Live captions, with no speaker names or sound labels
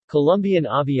Colombian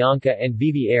Avianca and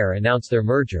Viva Air announce their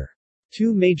merger.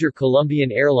 Two major Colombian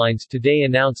airlines today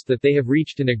announced that they have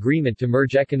reached an agreement to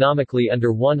merge economically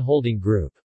under one holding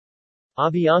group.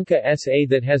 Avianca S.A.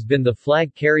 that has been the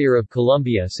flag carrier of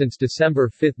Colombia since December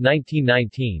 5,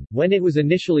 1919, when it was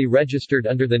initially registered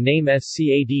under the name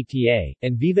SCADTA,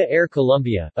 and Viva Air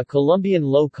Colombia, a Colombian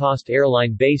low-cost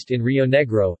airline based in Rio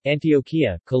Negro,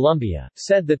 Antioquia, Colombia,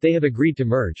 said that they have agreed to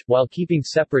merge, while keeping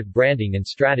separate branding and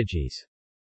strategies.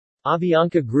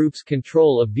 Avianca Group's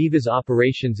control of Viva's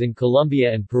operations in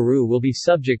Colombia and Peru will be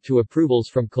subject to approvals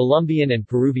from Colombian and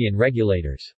Peruvian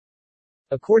regulators.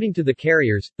 According to the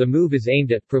carriers, the move is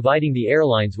aimed at providing the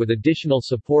airlines with additional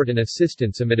support and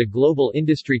assistance amid a global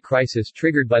industry crisis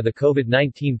triggered by the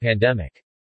COVID-19 pandemic.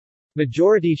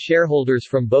 Majority shareholders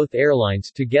from both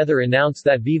airlines together announce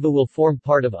that Viva will form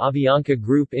part of Avianca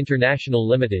Group International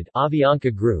Limited,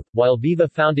 Avianca Group, while Viva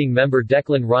founding member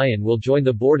Declan Ryan will join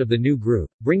the board of the new group,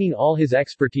 bringing all his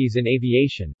expertise in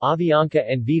aviation, Avianca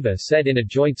and Viva said in a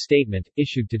joint statement,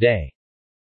 issued today.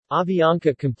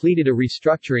 Avianca completed a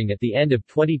restructuring at the end of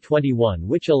 2021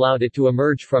 which allowed it to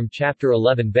emerge from Chapter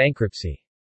 11 bankruptcy.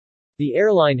 The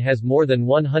airline has more than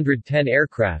 110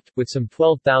 aircraft, with some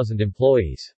 12,000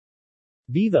 employees.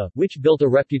 Viva, which built a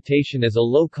reputation as a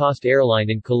low-cost airline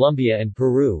in Colombia and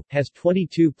Peru, has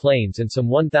 22 planes and some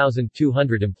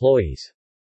 1,200 employees.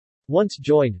 Once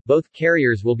joined, both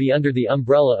carriers will be under the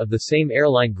umbrella of the same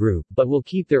airline group but will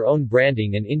keep their own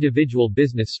branding and individual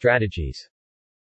business strategies.